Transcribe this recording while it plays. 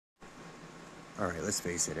Alright, let's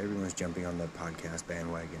face it, everyone's jumping on the podcast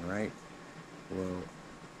bandwagon, right? Well,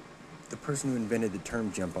 the person who invented the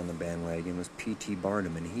term jump on the bandwagon was P.T.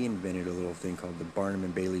 Barnum, and he invented a little thing called the Barnum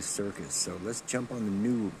and Bailey Circus. So let's jump on the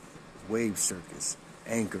new wave circus,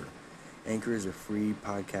 Anchor. Anchor is a free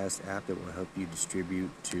podcast app that will help you distribute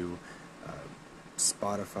to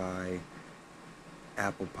Spotify,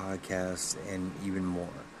 Apple Podcasts, and even more.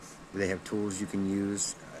 They have tools you can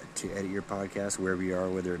use to edit your podcast wherever you are,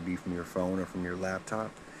 whether it be from your phone or from your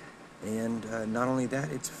laptop. And not only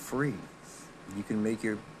that, it's free. You can make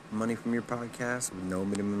your money from your podcast with no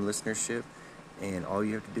minimum listenership, and all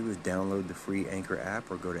you have to do is download the free Anchor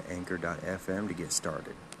app or go to anchor.fm to get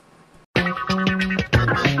started.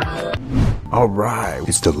 Alright,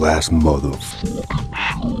 it's the last month of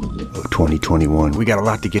 2021. We got a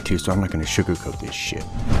lot to get to, so I'm not going to sugarcoat this shit.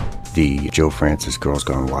 The Joe Francis Girls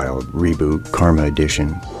Gone Wild reboot, Karma Edition,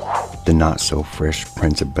 the not-so-fresh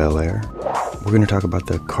Prince of Bel-Air. We're going to talk about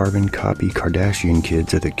the carbon copy Kardashian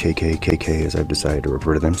kids, or the KKKK, as I've decided to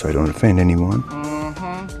refer to them so I don't offend anyone. I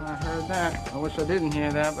heard that. I wish I didn't hear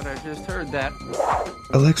that, but I just heard that.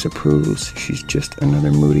 Alexa proves she's just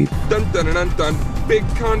another moody... Dun dun dun dun, big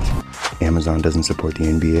cunt. Amazon doesn't support the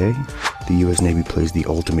NBA. The U.S. Navy plays the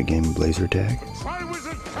ultimate game of laser tag.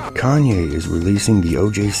 Kanye is releasing the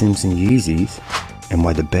O.J. Simpson Yeezys, and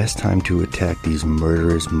why the best time to attack these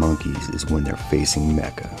murderous monkeys is when they're facing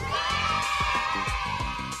Mecca.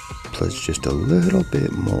 Plus just a little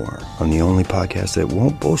bit more on the only podcast that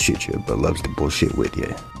won't bullshit you, but loves to bullshit with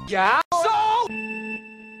you. Yeah.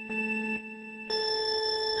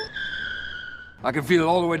 I can feel it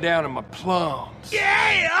all the way down in my plums.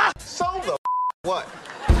 Yeah! So the what?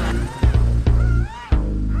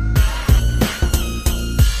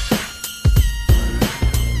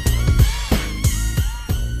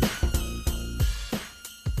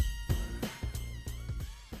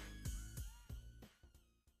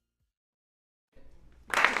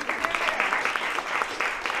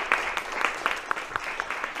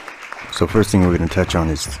 So first thing we're going to touch on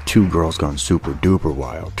is two girls gone super duper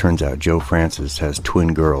wild. Turns out Joe Francis has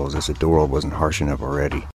twin girls, as if the world wasn't harsh enough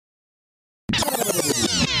already.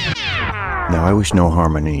 Now I wish no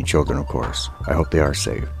harm on any children, of course. I hope they are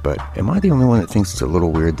safe. But am I the only one that thinks it's a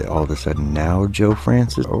little weird that all of a sudden now Joe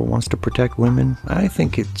Francis wants to protect women? I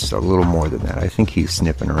think it's a little more than that. I think he's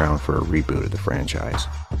sniffing around for a reboot of the franchise.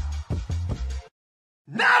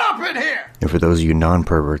 Not up in here! And for those of you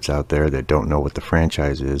non-perverts out there that don't know what the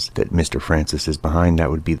franchise is that Mr. Francis is behind, that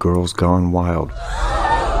would be Girls Gone Wild.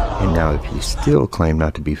 And now if you still claim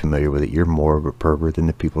not to be familiar with it, you're more of a pervert than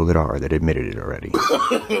the people that are, that admitted it already.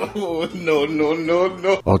 Oh,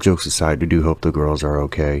 no. All jokes aside, I do hope the girls are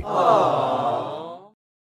okay. Aww.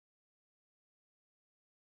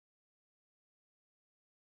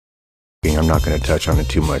 I'm not going to touch on it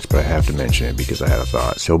too much, but I have to mention it because I had a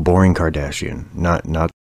thought. So, Boring Kardashian, not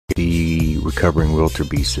the recovering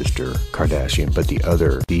Wilterbeast sister Kardashian, but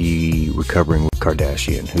the recovering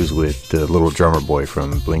Kardashian, who's with the little drummer boy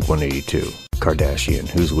from Blink-182. Kardashian,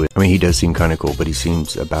 he does seem kind of cool, but he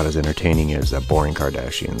seems about as entertaining as that Boring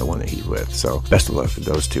Kardashian, the one that he's with. So, best of luck to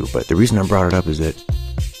those two. But the reason I brought it up is that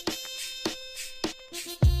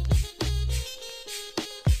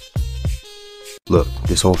look,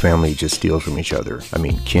 this whole family just steals from each other. I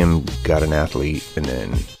mean, Kim got an athlete, and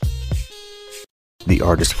then the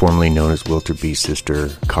artist formerly known as Wilterbeast's sister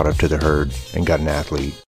caught up to the herd and got an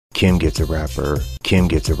athlete. Kim gets a rapper, Kim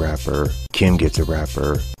gets a rapper, Kim gets a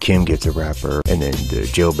rapper, Kim gets a rapper, and then the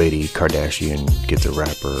jailbaity Kardashian gets a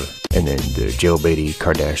rapper, and then the jailbaity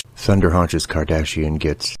Thunder Haunches Kardashian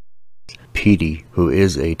gets Petey, who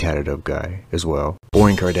is a tatted up guy as well.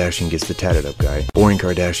 Boring Kardashian gets the tatted up guy. Boring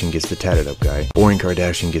Kardashian gets the tatted up guy. Boring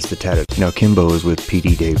Kardashian gets the tatted. Now Kimbo is with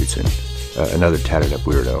P.D. Davidson, another tatted up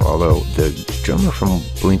weirdo. Although the drummer from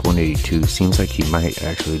Blink-182 seems like he might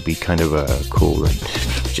actually be kind of a cool.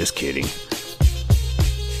 Just kidding.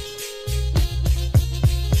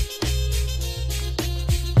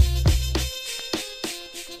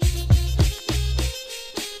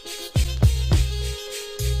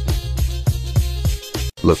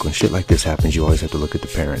 Look, when shit like this happens, you always have to look at the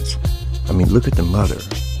parents. I mean, look at the mother.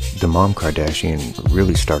 The mom Kardashian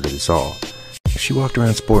really started this all. She walked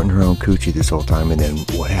around sporting her own coochie this whole time, and then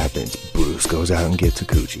what happens? Bruce goes out and gets a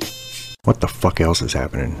coochie. What the fuck else is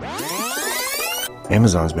happening?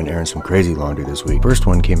 Amazon's been airing some crazy laundry this week. First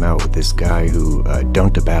one came out with this guy who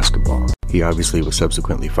dunked a basketball. He obviously was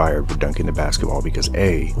subsequently fired for dunking the basketball because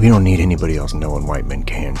A, we don't need anybody else knowing white men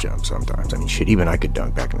can jump sometimes. I mean, shit, even I could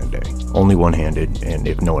dunk back in the day. Only one-handed, and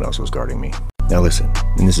if no one else was guarding me. Now listen,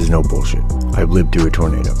 and this is no bullshit. I've lived through a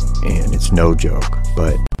tornado, and it's no joke,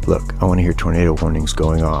 but look, I want to hear tornado warnings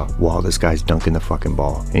going off while this guy's dunking the fucking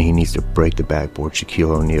ball, and he needs to break the backboard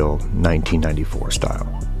Shaquille O'Neal 1994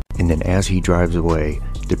 style. And then as he drives away,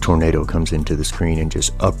 the tornado comes into the screen and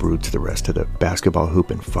just uproots the rest of the basketball hoop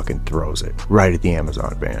and fucking throws it right at the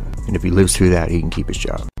Amazon van. And if he lives through that, he can keep his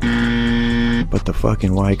job. But the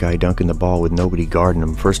fucking white guy dunking the ball with nobody guarding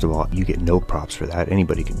him, first of all, you get no props for that.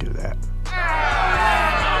 Anybody can do that.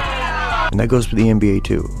 And that goes for the NBA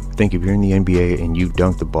too. I think if you're in the NBA and you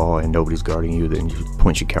dunk the ball and nobody's guarding you, then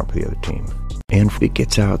points should count for the other team. And if it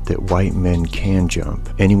gets out that white men can jump,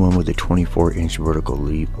 anyone with a 24-inch vertical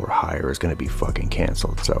leap or higher is going to be fucking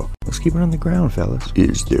canceled. So let's keep it on the ground, fellas.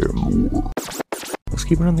 Is there more? Let's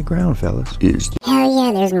keep it on the ground, fellas. Hell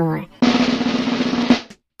yeah, there's more.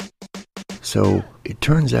 So it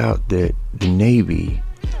turns out that the Navy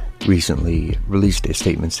recently released a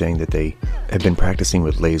statement saying that they have been practicing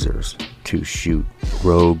with lasers to shoot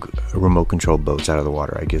rogue remote control boats out of the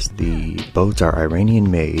water. I guess the boats are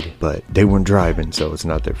Iranian made, but they weren't driving, so it's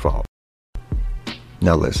not their fault.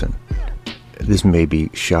 Now listen, this may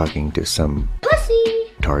be shocking to some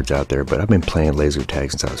tards out there, but I've been playing laser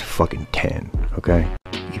tag since I was fucking 10, okay?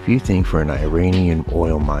 If you think for an Iranian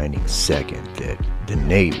oil mining second that the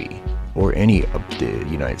Navy or any of the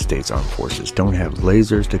United States Armed Forces don't have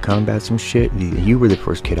lasers to combat some shit, you were the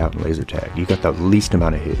first kid out in laser tag. You got the least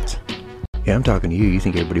amount of hits. Yeah, I'm talking to you. You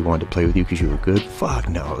think everybody wanted to play with you because you were good? Fuck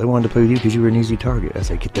no. They wanted to play with you because you were an easy target.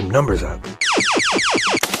 As I get them numbers up.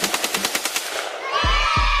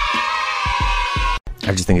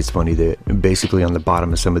 I just think it's funny that basically on the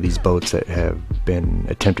bottom of some of these boats that have been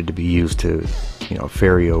attempted to be used to,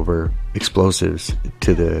 ferry over explosives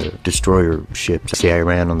to the destroyer ships. See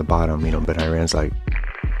Iran on the bottom, but Iran's like...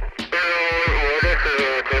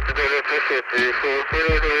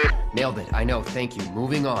 Nailed it. I know. Thank you.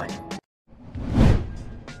 Moving on.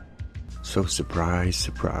 So surprise,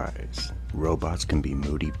 surprise. Robots can be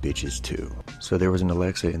moody bitches too. So there was an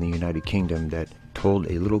Alexa in the United Kingdom that told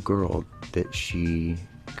a little girl that she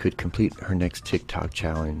could complete her next TikTok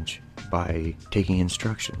challenge by taking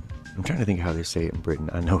instruction. I'm trying to think how they say it in Britain.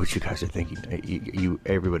 I know what you guys are thinking.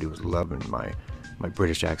 Everybody was loving my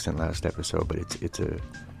British accent last episode, but it's a,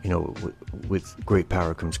 with great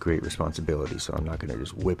power comes great responsibility, so I'm not going to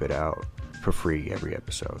just whip it out for free every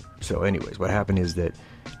episode. So anyways, what happened is that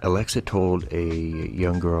Alexa told a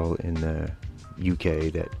young girl in the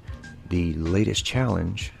UK that the latest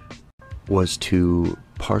challenge was to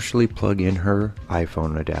partially plug in her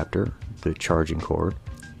iPhone adapter, the charging cord,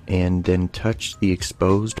 and then touch the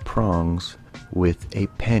exposed prongs with a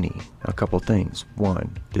penny. A couple things.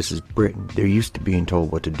 One, this is Britain. They're used to being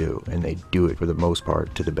told what to do, and they do it for the most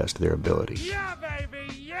part to the best of their ability. Yeah,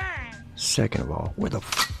 baby, yeah! Second of all, where the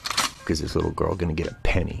f*** is this little girl gonna get a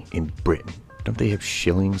penny in Britain? Don't they have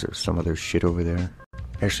shillings or some other shit over there?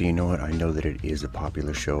 Actually, you know what? I know that it is a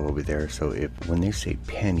popular show over there, so when they say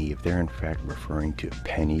penny, if they're in fact referring to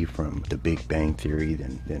Penny from The Big Bang Theory,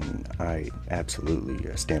 then I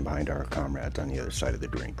absolutely stand behind our comrades on the other side of the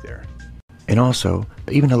drink there. And also,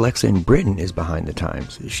 even Alexa in Britain is behind the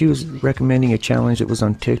times. She was recommending a challenge that was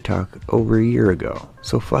on TikTok over a year ago.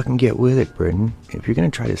 So fucking get with it, Britain. If you're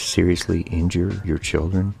gonna try to seriously injure your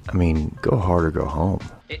children, go hard or go home.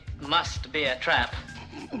 It must be a trap.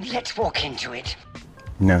 Let's walk into it.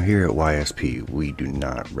 Now here at YSP, we do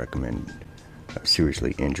not recommend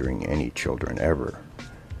seriously injuring any children ever.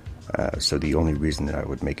 So the only reason that I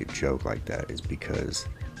would make a joke like that is because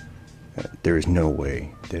there is no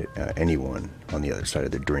way that anyone on the other side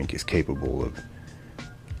of the drink is capable of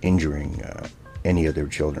injuring any of their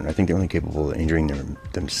children. I think they're only capable of injuring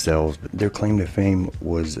themselves. But their claim to fame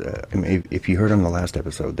was, if you heard on the last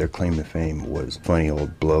episode, their claim to fame was funny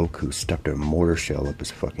old bloke who stuffed a mortar shell up his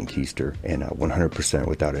fucking keister and 100%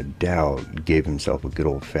 without a doubt gave himself a good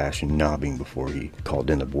old-fashioned knobbing before he called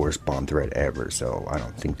in the worst bomb threat ever. So I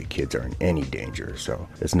don't think the kids are in any danger. So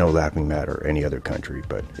it's no laughing matter any other country,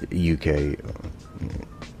 but UK,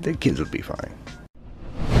 the kids will be fine.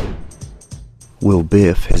 Will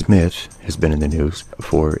Smith has been in the news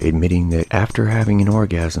for admitting that after having an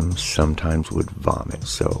orgasm, sometimes would vomit.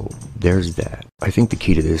 So there's that. I think the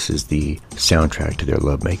key to this is the soundtrack to their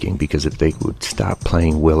lovemaking, because if they would stop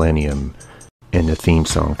playing Willennium and the theme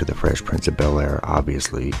song to The Fresh Prince of Bel-Air,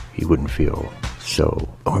 obviously he wouldn't feel so.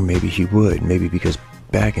 Or maybe he would. Maybe because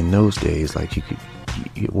back in those days, like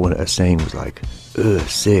a saying was like, ugh,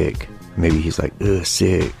 sick. Maybe he's like, ugh,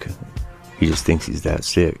 sick. He just thinks he's that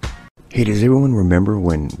sick. Hey, does everyone remember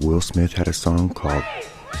when Will Smith had a song called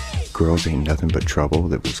Girls Ain't Nothing But Trouble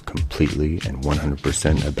that was completely and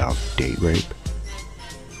 100% about date rape?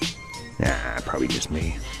 Nah, probably just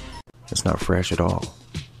me. It's not fresh at all,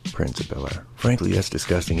 Prince of Bel-Air. Frankly, that's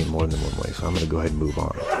disgusting in more than one way, so I'm gonna go ahead and move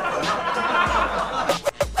on.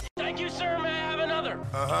 Thank you, sir. May I have another?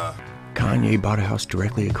 Kanye bought a house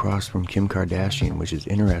directly across from Kim Kardashian, which is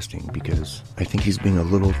interesting because I think he's being a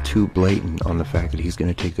little too blatant on the fact that he's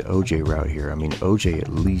going to take the OJ route here. I mean, OJ at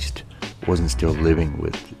least wasn't still living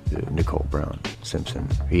with Nicole Brown Simpson.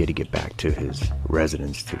 He had to get back to his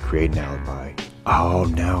residence to create an alibi. Oh,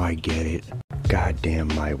 now I get it. Goddamn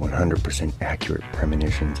my 100% accurate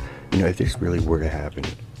premonitions. You know, if this really were to happen,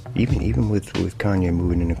 even with Kanye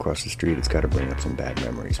moving in across the street, it's got to bring up some bad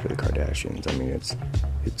memories for the Kardashians. I mean, it's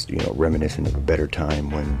you know, reminiscent of a better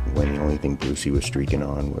time when the only thing Brucey was streaking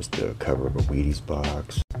on was the cover of a Wheaties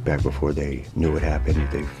box. Back before they knew what happened,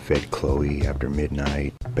 they fed Chloe after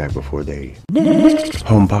midnight. Back before they...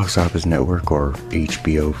 Home Box Office Network, or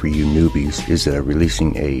HBO for you newbies, is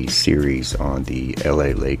releasing a series on the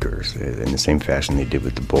LA Lakers in the same fashion they did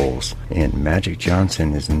with the Bulls. And Magic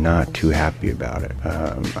Johnson is not too happy about it.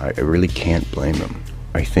 I really can't blame him.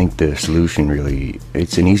 I think the solution really,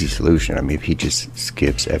 it's an easy solution. I mean, if he just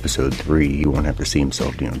skips episode 3, he won't have to see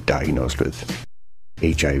himself, you know, diagnosed with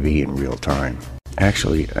HIV in real time.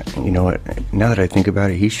 Actually, you know what, now that I think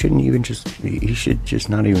about it, he should just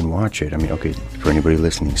not even watch it. I mean, okay, for anybody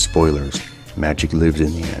listening, spoilers, Magic lives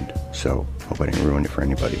in the end, so hope I didn't ruin it for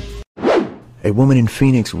anybody. A woman in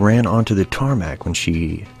Phoenix ran onto the tarmac when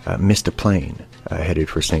she missed a plane headed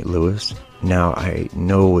for St. Louis. Now, I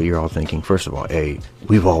know what you're all thinking. First of all, A,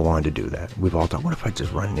 we've all wanted to do that. We've all thought, what if I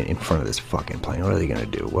just run in front of this fucking plane? What are they going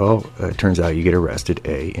to do? Well, it turns out you get arrested,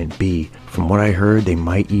 A. And B, from what I heard, they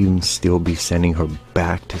might even still be sending her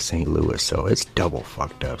back to St. Louis. So it's double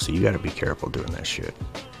fucked up. So you got to be careful doing that shit.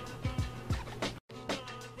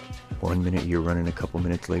 1 minute you're running a couple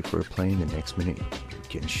minutes late for a plane. The next minute you're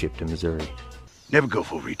getting shipped to Missouri. Never go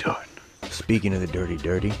for a retard. Speaking of the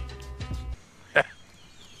dirty,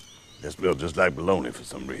 That's built just like bologna for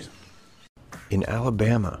some reason. in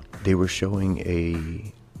Alabama, they were showing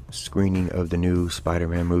a screening of the new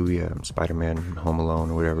Spider-Man movie, Spider-Man Home Alone,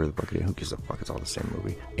 or whatever the fuck it is. Who gives a fuck? It's all the same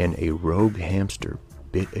movie. And a rogue hamster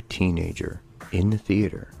bit a teenager in the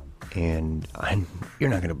theater. And you're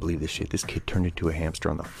not going to believe this shit. This kid turned into a hamster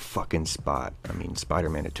on the fucking spot. I mean,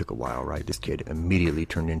 Spider-Man, it took a while, right? This kid immediately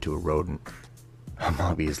turned into a rodent. I'm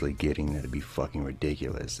obviously getting that it'd be fucking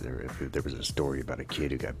ridiculous if there was a story about a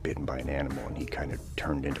kid who got bitten by an animal and he kind of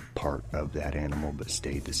turned into part of that animal but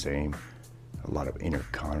stayed the same. A lot of inner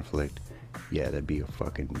conflict. Yeah, that'd be a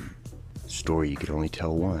fucking story you could only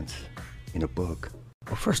tell once in a book.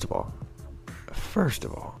 Well, first of all,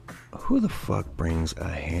 who the fuck brings a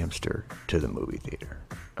hamster to the movie theater?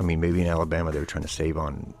 I mean, maybe in Alabama they were trying to save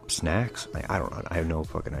on snacks? I don't know. I have no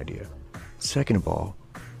fucking idea. Second of all,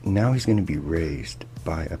 now he's going to be raised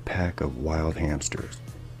by a pack of wild hamsters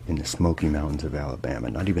in the Smoky Mountains of Alabama,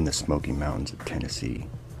 not even the Smoky Mountains of Tennessee.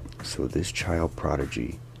 So this child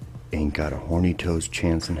prodigy ain't got a horny toad's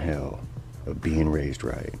chance in hell of being raised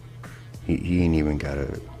right. He ain't even got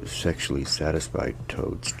a sexually satisfied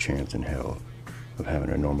toad's chance in hell of having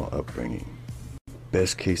a normal upbringing.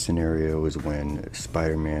 Best case scenario is when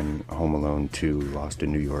Spider-Man Home Alone 2 Lost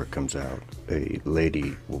in New York comes out. A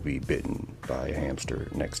lady will be bitten by a hamster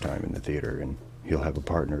next time in the theater, and he'll have a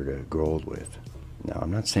partner to grow old with. Now,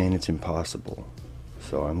 I'm not saying it's impossible,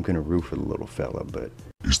 so I'm gonna root for the little fella, but...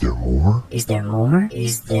 Is there more? Is there more?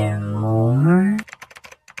 Is there more?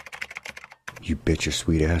 You bet your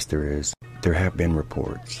sweet ass there is. There have been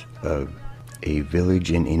reports of a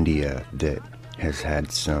village in India that has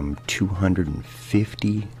had some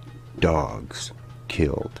 250 dogs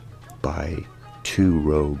killed by 2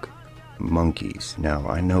 rogue monkeys. Now,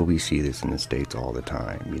 I know we see this in the States all the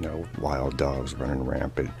time, you know, wild dogs running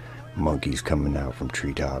rampant, monkeys coming out from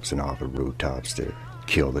treetops and off of rooftops to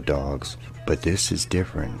kill the dogs. But this is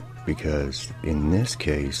different because in this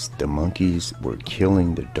case, the monkeys were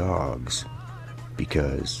killing the dogs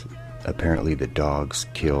because apparently the dogs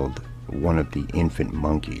killed one of the infant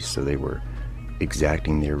monkeys, so they were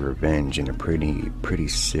exacting their revenge in a pretty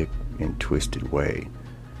sick and twisted way.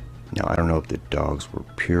 Now, I don't know if the dogs were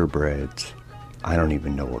purebreds. I don't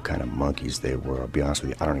even know what kind of monkeys they were. I'll be honest with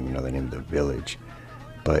you, I don't even know the name of the village.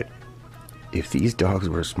 But if these dogs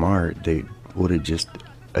were smart, they would have just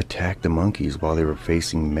attacked the monkeys while they were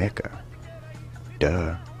facing Mecca.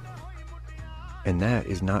 Duh. And that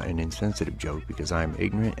is not an insensitive joke because I'm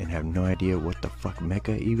ignorant and have no idea what the fuck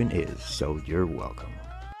Mecca even is, so you're welcome.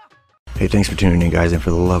 Hey, thanks for tuning in, guys, and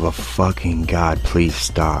for the love of fucking God, please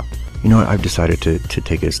stop. You know what, I've decided to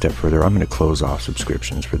take it a step further. I'm going to close off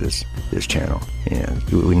subscriptions for this channel.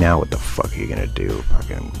 And now what the fuck are you going to do?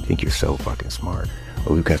 Fucking think you're so fucking smart.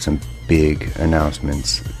 we've got some big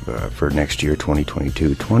announcements for next year,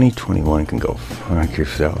 2022. 2021 can go fuck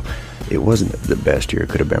yourself. It wasn't the best year. It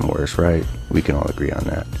could have been worse, right? We can all agree on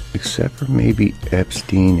that. Except for maybe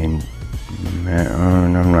Epstein and...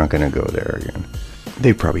 I'm not going to go there again.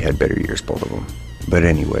 They probably had better years, both of them. But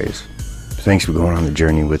anyways, thanks for going on the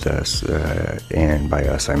journey with us. And by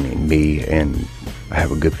us, I mean me. And I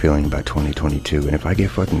have a good feeling about 2022. And if I get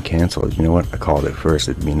fucking canceled, you know what? I called it first.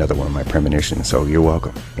 It'd be another one of my premonitions. So you're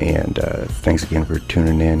welcome. And thanks again for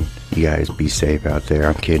tuning in. You guys be safe out there.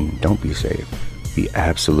 I'm kidding. Don't be safe. Be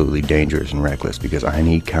absolutely dangerous and reckless because I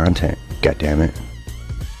need content. God damn it.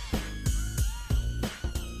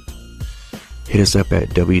 Hit us up at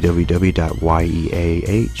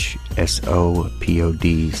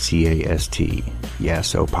www.yeahsopodcast,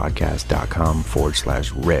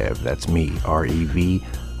 yasopodcast.com/rev. That's me, R-E-V.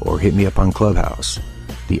 Or hit me up on Clubhouse,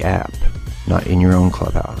 the app. Not in your own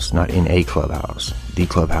Clubhouse, not in a Clubhouse. The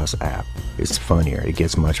Clubhouse app. It's funnier. It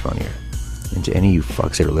gets much funnier. And to any of you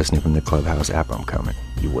fucks that are listening from the Clubhouse app, I'm coming.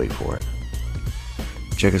 You wait for it.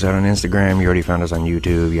 Check us out on Instagram. You already found us on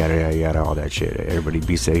YouTube. Yada, yada, yada, all that shit. Everybody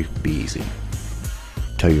be safe, be easy.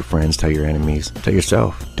 Tell your friends, tell your enemies, tell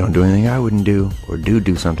yourself. Don't do anything I wouldn't do, or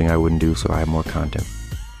do something I wouldn't do so I have more content.